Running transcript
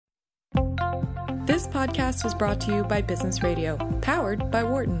This podcast was brought to you by Business Radio, powered by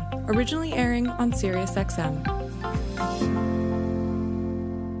Wharton, originally airing on SiriusXM.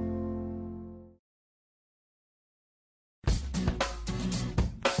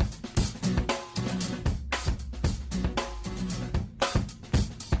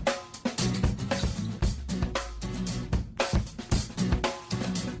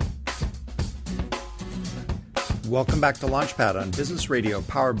 Welcome back to Launchpad on Business Radio,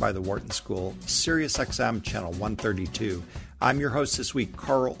 powered by the Wharton School, SiriusXM Channel 132. I'm your host this week,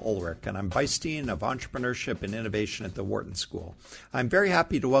 Carl Ulrich, and I'm Vice Dean of Entrepreneurship and Innovation at the Wharton School. I'm very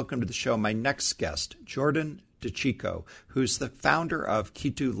happy to welcome to the show my next guest, Jordan DeCicco, who's the founder of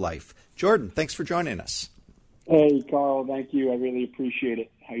Keto Life. Jordan, thanks for joining us. Hey, Carl, thank you. I really appreciate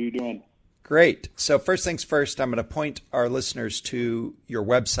it. How you doing? Great. So first things first, I'm going to point our listeners to your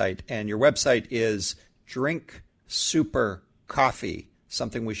website, and your website is Drink Super Coffee,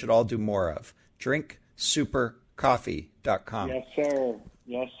 something we should all do more of. drinksupercoffee.com. Yes, sir.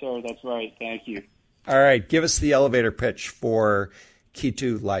 Yes, sir. That's right. Thank you. All right. Give us the elevator pitch for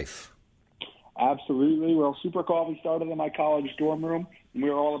Keto Life. Absolutely. Well, Super Coffee started in my college dorm room, and we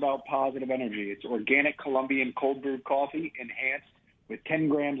were all about positive energy. It's organic Colombian cold brewed coffee enhanced with 10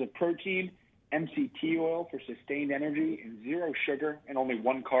 grams of protein, MCT oil for sustained energy, and zero sugar and only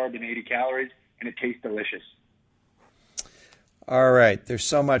 1 carb and 80 calories, and it tastes delicious. All right. There's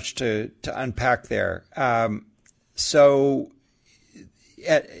so much to unpack there. So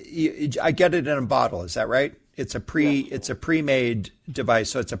I get it in a bottle. Is that right? It's a pre-made device.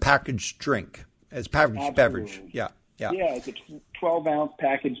 So it's a packaged drink. It's packaged Absolutely. Beverage. Yeah. Yeah. It's a 12-ounce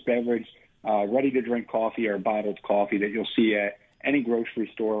packaged beverage, ready to drink coffee or bottled coffee that you'll see at any grocery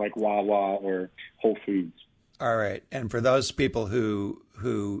store like Wawa or Whole Foods. All right. And for those people who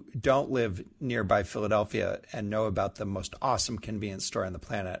don't live nearby Philadelphia and know about the most awesome convenience store on the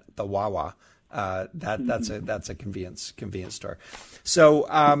planet, the Wawa, that's a convenience store. So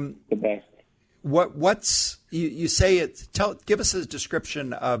the best. What's you say it? Give us a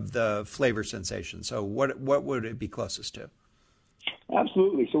description of the flavor sensation. So what would it be closest to?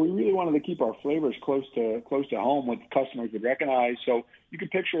 Absolutely. So we really wanted to keep our flavors close to home, what customers would recognize. So you could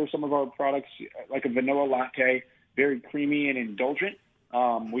picture some of our products like a vanilla latte, very creamy and indulgent.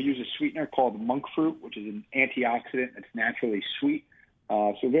 We use a sweetener called monk fruit, which is an antioxidant that's naturally sweet.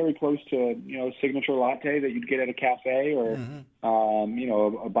 So very close to, a signature latte that you'd get at a cafe or,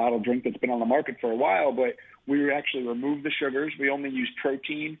 a bottled drink that's been on the market for a while. But we actually remove the sugars. We only use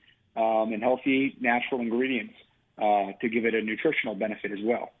protein and healthy natural ingredients to give it a nutritional benefit as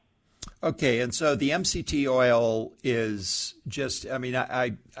well. Okay, and so the MCT oil is just,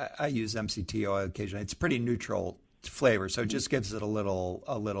 I use MCT oil occasionally. It's pretty neutral flavor, so it just gives it a little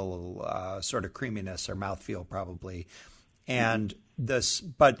sort of creaminess or mouthfeel probably. And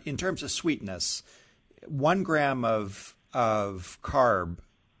but in terms of sweetness, 1 gram of carb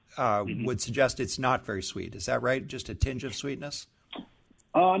would suggest it's not very sweet. Is that right? Just a tinge of sweetness?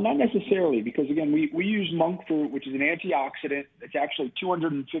 Not necessarily, because again, we use monk fruit, which is an antioxidant. It's actually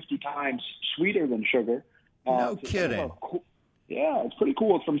 250 times sweeter than sugar. No kidding. Yeah, it's pretty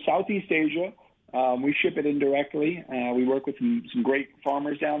cool. It's from Southeast Asia. We ship it indirectly. We work with some great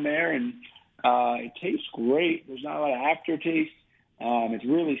farmers down there, and it tastes great. There's not a lot of aftertaste. It's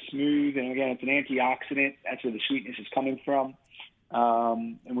really smooth, and again, it's an antioxidant. That's where the sweetness is coming from.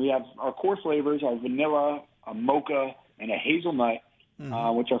 And we have our core flavors are vanilla, a mocha, and a hazelnut,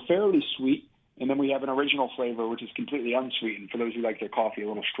 which are fairly sweet. And then we have an original flavor, which is completely unsweetened for those who like their coffee a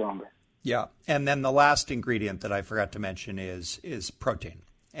little stronger. Yeah. And then the last ingredient that I forgot to mention is protein.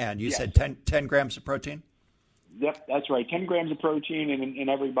 And you said 10 grams of protein? Yep, that's right. 10 grams of protein in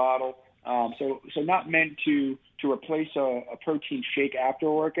every bottle. So not meant to replace a protein shake after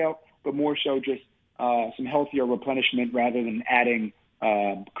a workout, but more so just some healthier replenishment rather than adding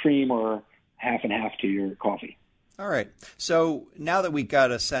cream or half and half to your coffee. All right. So now that we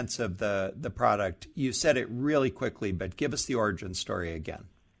got a sense of the product, you said it really quickly, but give us the origin story again.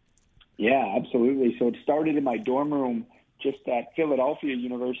 Yeah, absolutely. So it started in my dorm room just at Philadelphia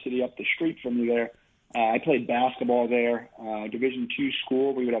University up the street from me there. I played basketball there, Division II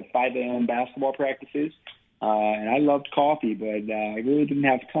school. We would have 5 a.m. basketball practices. And I loved coffee, but I really didn't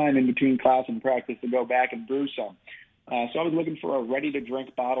have time in between class and practice to go back and brew some. So I was looking for a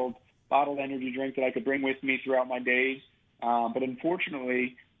ready-to-drink bottled energy drink that I could bring with me throughout my days. But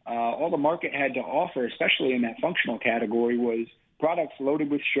unfortunately, all the market had to offer, especially in that functional category, was products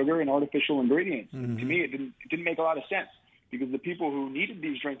loaded with sugar and artificial ingredients. Mm-hmm. To me, it didn't make a lot of sense because the people who needed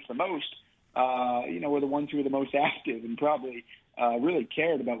these drinks the most, were the ones who were the most active and probably really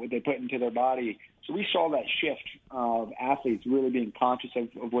cared about what they put into their body. So we saw that shift of athletes really being conscious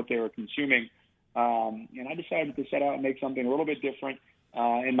of what they were consuming. And I decided to set out and make something a little bit different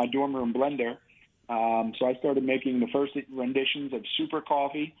in my dorm room blender. So I started making the first renditions of Super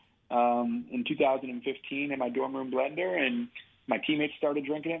Coffee in 2015 in my dorm room blender, and my teammates started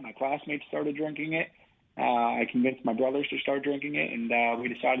drinking it. My classmates started drinking it. I convinced my brothers to start drinking it, and we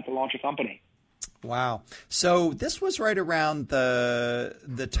decided to launch a company. Wow. So this was right around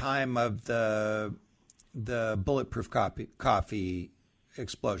the time of the bulletproof coffee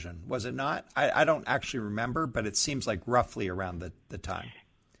explosion, was it not? I don't actually remember, but it seems like roughly around the time.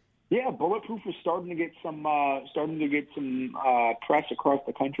 Yeah, Bulletproof was starting to get some press across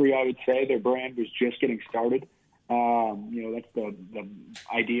the country. I would say their brand was just getting started. That's the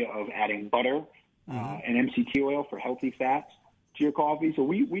idea of adding butter and MCT oil for healthy fats to your coffee. So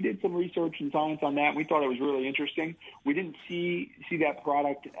we did some research and science on that. And we thought it was really interesting. We didn't see that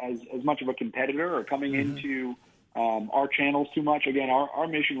product as much of a competitor or coming into our channels too much. Again, our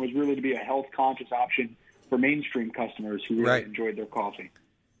mission was really to be a health conscious option for mainstream customers who really enjoyed their coffee.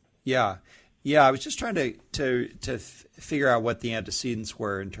 Yeah. I was just trying to figure out what the antecedents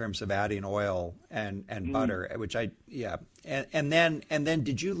were in terms of adding oil and butter, which and then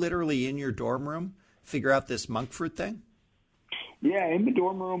did you literally in your dorm room figure out this monk fruit thing? Yeah, in the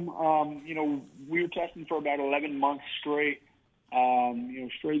dorm room, we were testing for about 11 months straight,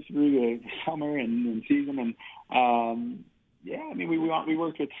 straight through the summer and season, and we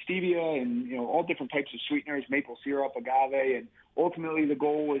worked with stevia and all different types of sweeteners, maple syrup, agave, and ultimately the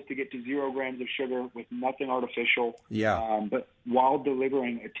goal was to get to 0 grams of sugar with nothing artificial. But while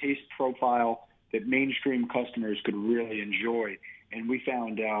delivering a taste profile that mainstream customers could really enjoy, and we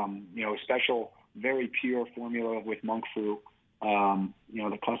found a special, very pure formula with monk fruit.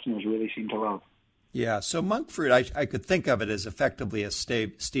 The customers really seem to love. Yeah, so monk fruit, I could think of it as effectively as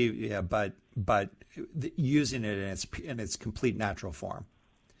stevia, but using it in its complete natural form.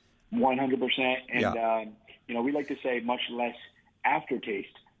 100%, and we like to say much less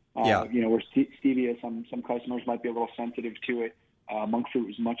aftertaste. Where stevia, some customers might be a little sensitive to it. Monk fruit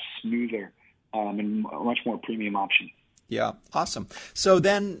is much smoother and a much more premium option. Yeah, awesome. So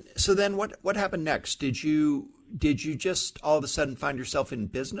then what happened next? Did you just all of a sudden find yourself in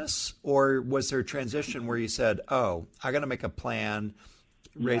business, or was there a transition where you said, "Oh, I got to make a plan,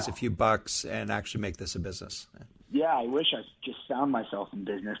 raise a few bucks, and actually make this a business"? Yeah, I wish I just found myself in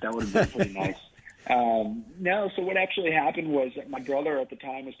business. That would have been pretty nice. No, so what actually happened was that my brother at the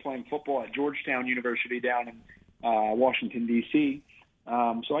time was playing football at Georgetown University down in Washington, D.C.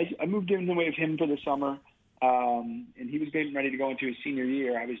 So I moved in with him for the summer, and he was getting ready to go into his senior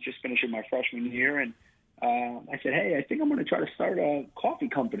year. I was just finishing my freshman year, and I said, "Hey, I think I'm going to try to start a coffee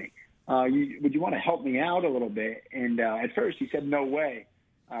company. Would you want to help me out a little bit?" And at first he said, "No way."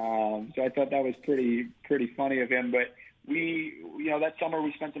 So I thought that was pretty funny of him. But that summer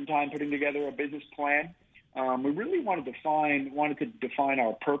we spent some time putting together a business plan. We really wanted to define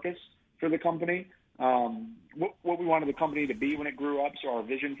our purpose for the company, what we wanted the company to be when it grew up, so our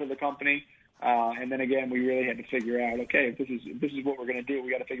vision for the company. And then again, we really had to figure out, okay, if this is what we're going to do, we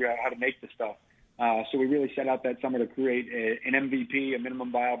got to figure out how to make the stuff. So we really set out that summer to create an MVP, a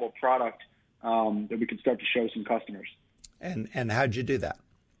minimum viable product that we could start to show some customers. And how'd you do that?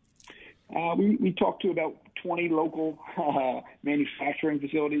 We talked to about 20 local manufacturing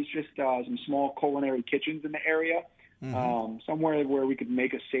facilities, just some small culinary kitchens in the area, somewhere where we could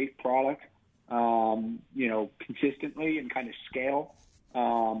make a safe product, consistently and kind of scale,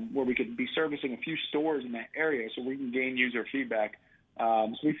 where we could be servicing a few stores in that area so we can gain user feedback.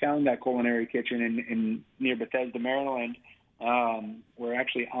 So we found that culinary kitchen in near Bethesda, Maryland, where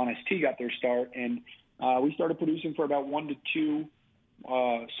actually Honest Tea got their start. And we started producing for about 1 to 2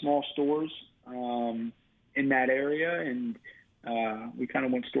 small stores in that area. And we kind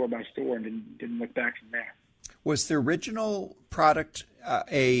of went store by store and didn't look back from there. Was the original product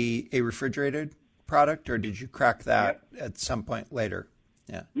a refrigerated product, or did you crack that at some point later?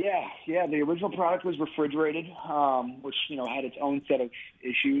 Yeah. The original product was refrigerated, which had its own set of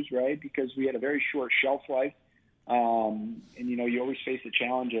issues, right? Because we had a very short shelf life, and you always face the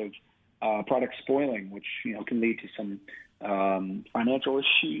challenge of product spoiling, which can lead to some financial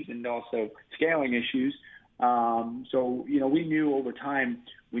issues and also scaling issues. So we knew over time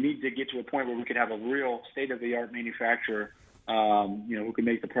we needed to get to a point where we could have a real state-of-the-art manufacturer, who could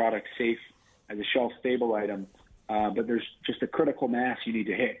make the product safe as a shelf-stable item. But there's just a critical mass you need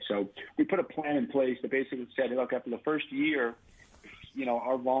to hit. So we put a plan in place that basically said, look, after the first year,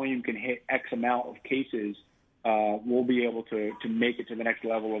 our volume can hit X amount of cases, we'll be able to make it to the next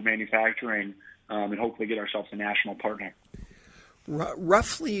level of manufacturing and hopefully get ourselves a national partner.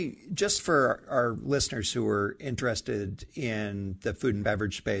 Roughly, just for our listeners who are interested in the food and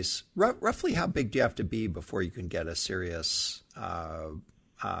beverage space, roughly how big do you have to be before you can get a serious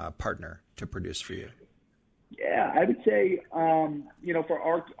partner to produce for you? Yeah, I would say,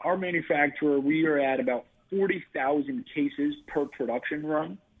 for our manufacturer, we are at about 40,000 cases per production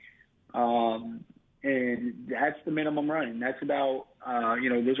run. And that's the minimum run. And that's about,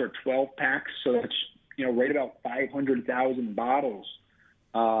 those are 12 packs. So that's, right about 500,000 bottles,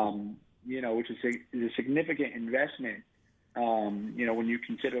 which is a significant investment, when you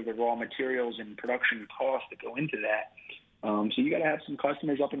consider the raw materials and production costs that go into that. So you got to have some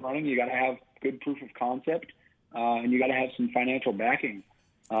customers up and running. You got to have good proof of concept, and you got to have some financial backing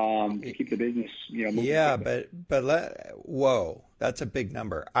to keep the business, moving. Yeah, whoa, that's a big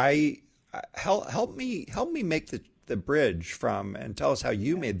number. Help me make the bridge from, and tell us how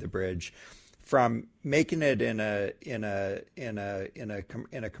you made the bridge from making it in a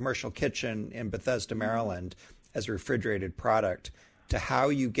commercial kitchen in Bethesda, Maryland, as a refrigerated product, to how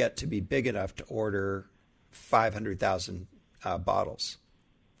you get to be big enough to order 500,000 bottles.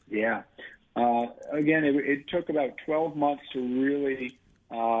 Yeah. Again, it took about 12 months to really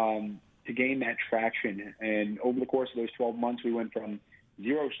to gain that traction. And over the course of those 12 months, we went from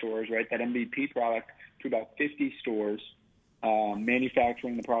 0 stores, right, that MVP product, to about 50 stores,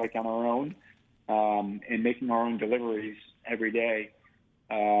 manufacturing the product on our own, and making our own deliveries every day,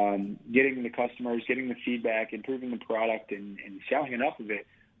 getting the customers, getting the feedback, improving the product, and selling enough of it,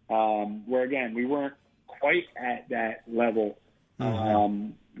 where, again, we weren't quite at that level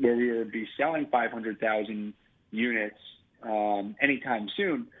where we would be selling 500,000 units anytime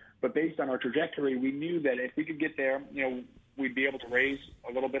soon. But based on our trajectory, we knew that if we could get there, we'd be able to raise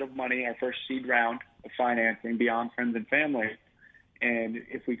a little bit of money, our first seed round of financing beyond friends and family. And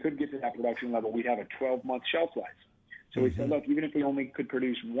if we could get to that production level, we'd have a 12-month shelf life. So we said, look, even if we only could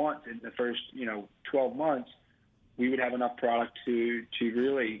produce once in the first, 12 months, we would have enough product to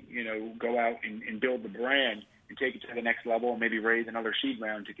really, go out and build the brand and take it to the next level, and maybe raise another seed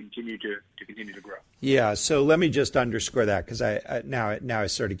round to continue to grow. Yeah. So let me just underscore that, because I now I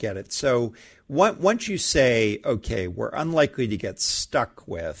sort of get it. So once you say, okay, we're unlikely to get stuck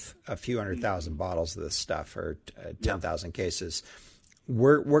with a few 100,000 bottles of this stuff, or 10,000 cases,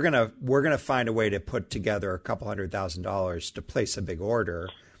 we're gonna find a way to put together a couple $100,000 to place a big order.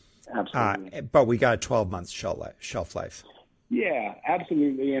 Absolutely. But we got a 12-month shelf life. Yeah,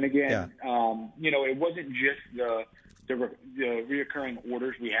 absolutely. And again, it wasn't just the reoccurring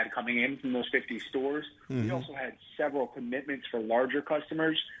orders we had coming in from those 50 stores. We also had several commitments for larger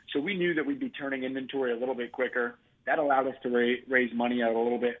customers. So we knew that we'd be turning inventory a little bit quicker. That allowed us to raise money at a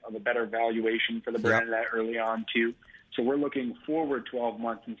little bit of a better valuation for the brand that early on too. So we're looking forward 12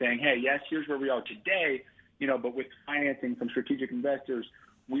 months and saying, hey, yes, here's where we are today, but with financing from strategic investors,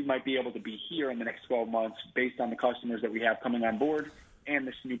 we might be able to be here in the next 12 months based on the customers that we have coming on board and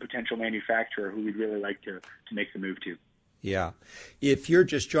this new potential manufacturer who we'd really like to make the move to. Yeah. If you're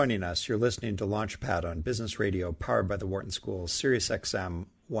just joining us, you're listening to Launchpad on Business Radio, powered by the Wharton School, Sirius XM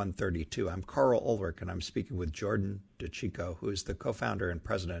 132. I'm Carl Ulrich, and I'm speaking with Jordan DeCicco, who is the co-founder and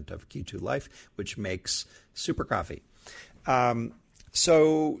president of Key2 Life, which makes super coffee.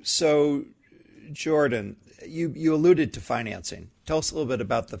 So Jordan, you alluded to financing. Tell us a little bit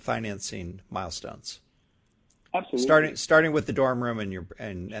about the financing milestones. Absolutely. Starting with the dorm room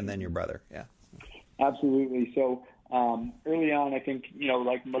and then your brother. Yeah. Absolutely. So early on, I think,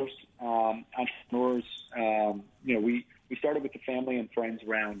 like most entrepreneurs, we started with the family and friends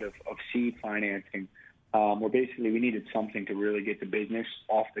round of seed financing, where basically we needed something to really get the business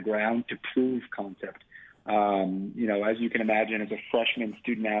off the ground to prove concept. As you can imagine, as a freshman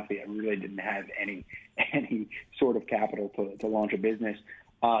student athlete, I really didn't have any sort of capital to launch a business.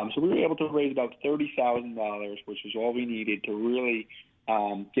 So we were able to raise about $30,000, which was all we needed to really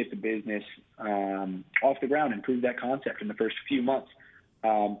get the business off the ground and prove that concept in the first few months.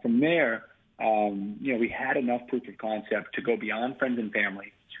 From there, we had enough proof of concept to go beyond friends and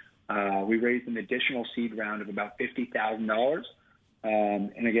family. We raised an additional seed round of about $50,000.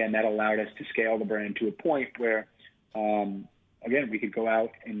 And again, that allowed us to scale the brand to a point where, again, we could go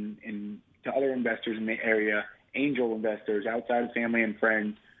out and to other investors in the area, angel investors outside of family and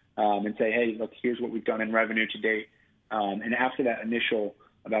friends, and say, hey, look, here's what we've done in revenue to date. And after that initial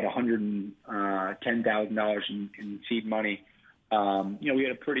about $110,000 in seed money, we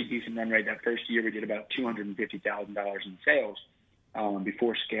had a pretty decent run rate. That first year, we did about $250,000 in sales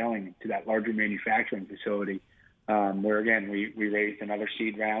before scaling to that larger manufacturing facility. Where, again, we raised another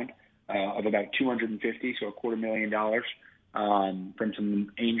seed round of about $250,000, so $250,000 from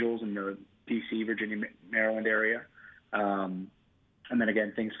some angels in the D.C., Virginia, Maryland area. And then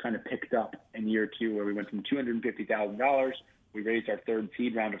again, things kind of picked up in year two, where we went from $250,000. We raised our third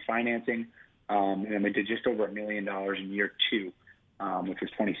seed round of financing, and then we did just over $1 million in year two, which was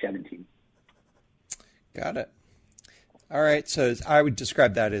 2017. Got it. All right. So I would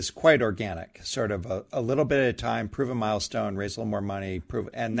describe that as quite organic, sort of a little bit at a time, prove a milestone, raise a little more money,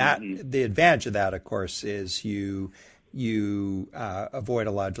 and that the advantage of that, of course, is you avoid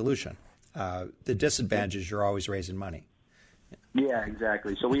a lot of dilution. The disadvantage is you're always raising money. Yeah,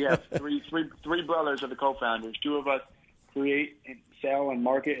 exactly. So we have three brothers are the co-founders. Two of us create and sell and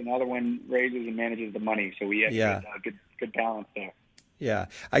market, and the other one raises and manages the money. So we have good balance there. Yeah,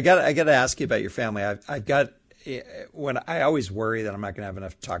 I got to ask you about your family. I've got when I always worry that I'm not going to have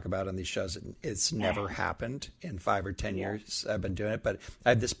enough to talk about on these shows. It's never happened in 5 or 10 years I've been doing it. But I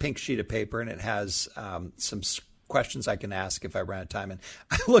have this pink sheet of paper, and it has some questions I can ask if I run out of time. And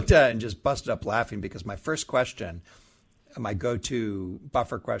I looked at it and just busted up laughing, because my first question, my go-to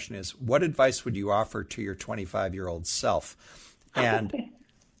buffer question, is, what advice would you offer to your 25-year-old self?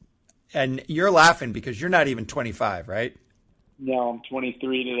 And you're laughing because you're not even 25, right? No, I'm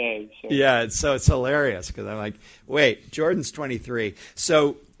 23 today. So. Yeah, so it's hilarious, because I'm like, wait, Jordan's 23.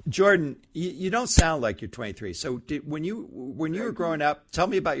 So Jordan, you don't sound like you're 23. So when you were growing up, tell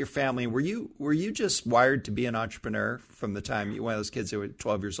me about your family. Were you just wired to be an entrepreneur from the time one of those kids who were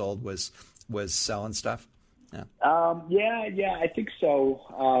 12 years old was selling stuff? Yeah. I think so.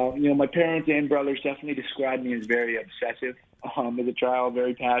 My parents and brothers definitely described me as very obsessive. As a child,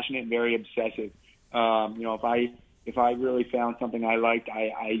 very passionate, very obsessive. If I really found something I liked,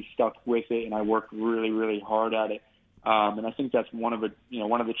 I stuck with it, and I worked really, really hard at it. And I think that's one of the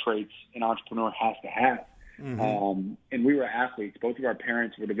traits an entrepreneur has to have. Mm-hmm. And we were athletes. Both of our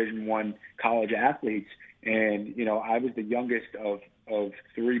parents were Division I college athletes, and I was the youngest of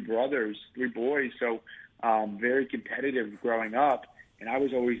three boys. So very competitive growing up, and I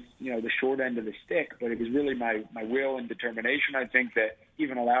was always the short end of the stick. But it was really my will and determination, I think, that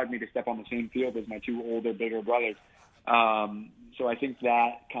even allowed me to step on the same field as my two older, bigger brothers. So I think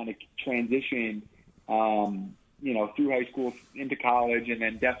that kind of transition, through high school into college, and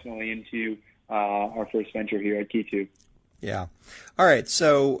then definitely into our first venture here at Key2. Yeah. All right.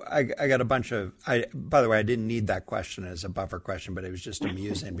 So I got a bunch of. By the way, I didn't need that question as a buffer question, but it was just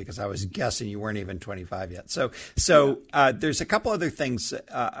amusing because I was guessing you weren't even 25 yet. So there's a couple other things.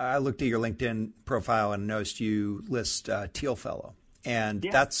 I looked at your LinkedIn profile and noticed you list Teal Fellow, and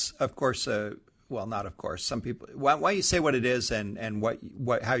that's of course not of course. Some people. Why don't you say what it is and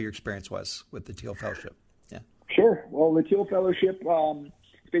how your experience was with the Teal Fellowship? Yeah. Sure. Well, the Teal Fellowship is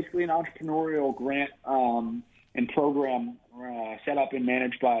basically an entrepreneurial grant and program set up and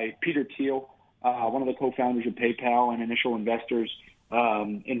managed by Peter Thiel, one of the co-founders of PayPal and initial investors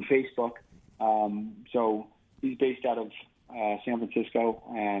in Facebook. So he's based out of San Francisco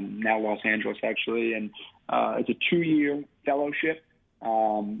and now Los Angeles, actually. And it's a 2-year fellowship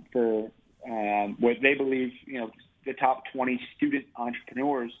for what they believe, the top 20 student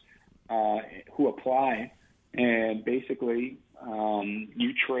entrepreneurs who apply. And basically,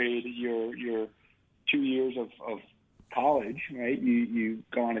 you trade your 2 years of college, right? You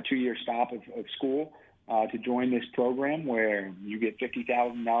go on a 2-year stop of school to join this program where you get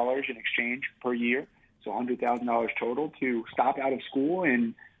 $50,000 in exchange per year, so $100,000 total to stop out of school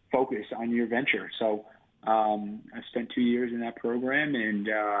and focus on your venture. So I spent 2 years in that program, and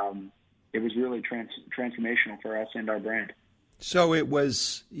it was really transformational for us and our brand. So it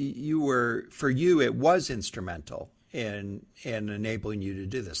was it was instrumental in enabling you to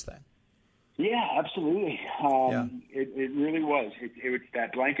do this thing. Yeah, absolutely. It really was. It was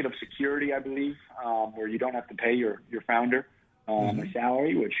that blanket of security, I believe, where you don't have to pay your founder a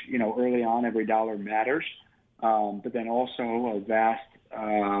salary, which, early on every dollar matters. But then also a vast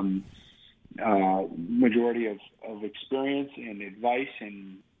majority of experience and advice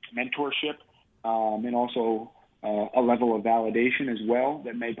and mentorship, and also a level of validation as well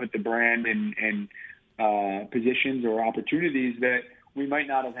that may put the brand in positions or opportunities that we might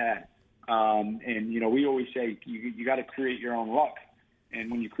not have had. And we always say you got to create your own luck. And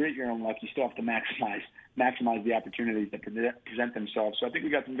when you create your own luck, you still have to maximize the opportunities that present themselves. So I think we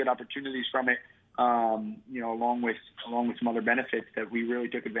got some good opportunities from it, along with some other benefits that we really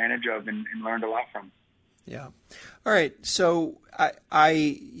took advantage of and learned a lot from. Yeah. All right. So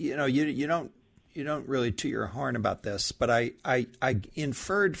you don't really toot your horn about this, but I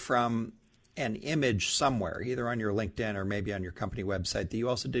inferred from an image somewhere, either on your LinkedIn or maybe on your company website, that you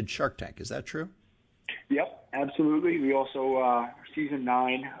also did Shark Tank. Is that true? Yep, absolutely. We also season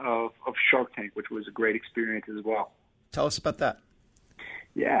 9 of Shark Tank, which was a great experience as well. Tell us about that.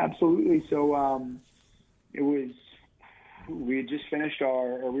 Yeah, absolutely. So it was we had just finished we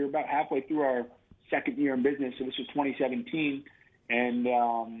were about halfway through our second year in business. So this was 2017. And,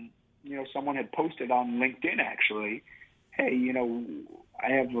 someone had posted on LinkedIn actually, hey,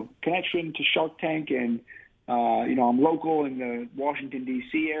 I have a connection to Shark Tank and, I'm local in the Washington,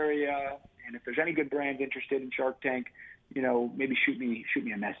 D.C. area. And if there's any good brands interested in Shark Tank, maybe shoot me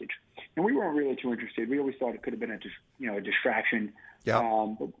a message. And we weren't really too interested. We always thought it could have been a distraction. Yeah.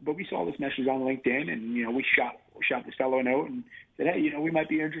 But we saw this message on LinkedIn, and we shot this fellow a note and said, hey, we might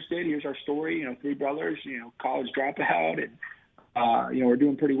be interested. Here's our story. 3 brothers, college dropout, and we're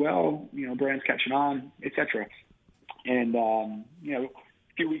doing pretty well. Brands catching on, etc. And a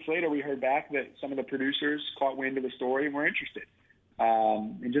few weeks later, we heard back that some of the producers caught wind of the story and were interested.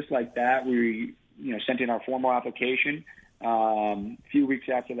 And just like that, we sent in our formal application. A few weeks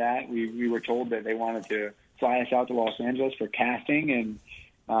after that, we were told that they wanted to fly us out to Los Angeles for casting. And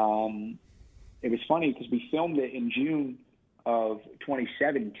it was funny because we filmed it in June of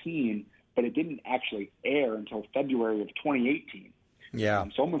 2017, but it didn't actually air until February of 2018. Yeah.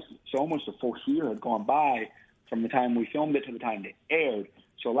 So almost a full year had gone by from the time we filmed it to the time it aired.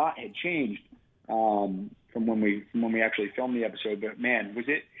 So a lot had changed from when we actually filmed the episode. But man,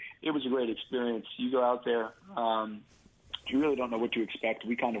 it was a great experience. You go out there, you really don't know what to expect.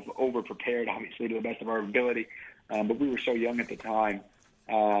 We kind of over-prepared, obviously, to the best of our ability, but we were so young at the time,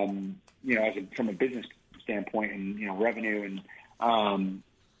 from a business standpoint and, revenue. And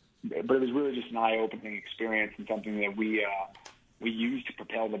but it was really just an eye-opening experience and something that we used to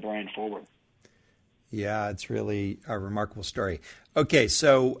propel the brand forward. Yeah, it's really a remarkable story. Okay,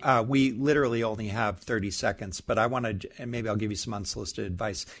 so we literally only have 30 seconds, but I want to, and maybe I'll give you some unsolicited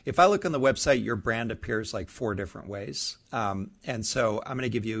advice. If I look on the website, your brand appears like 4 different ways. And so I'm going to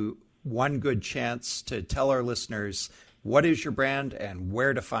give you one good chance to tell our listeners what is your brand and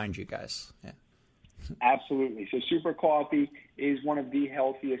where to find you guys. Yeah. Absolutely. So Super Coffee is one of the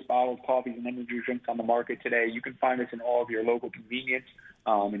healthiest bottled coffees and energy drinks on the market today. You can find us in all of your local convenience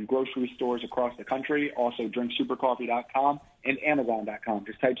in grocery stores across the country. Also, drinksupercoffee.com and Amazon.com.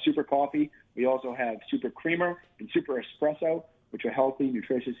 Just type Super Coffee. We also have Super Creamer and Super Espresso, which are healthy,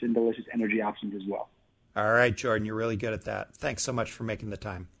 nutritious, and delicious energy options as well. All right, Jordan, you're really good at that. Thanks so much for making the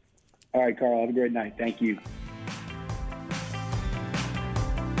time. All right, Carl, have a great night. Thank you.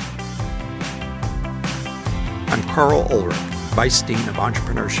 I'm Carl Ulrich, Vice Dean of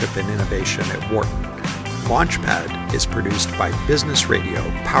Entrepreneurship and Innovation at Wharton. Launchpad is produced by Business Radio,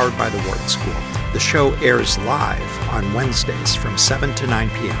 powered by the Wharton School. The show airs live on Wednesdays from 7 to 9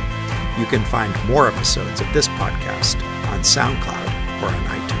 p.m. You can find more episodes of this podcast on SoundCloud or on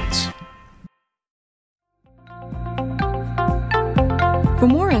iTunes. For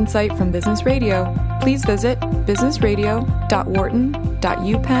more insight from Business Radio, please visit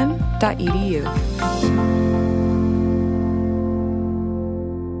businessradio.wharton.upenn.edu.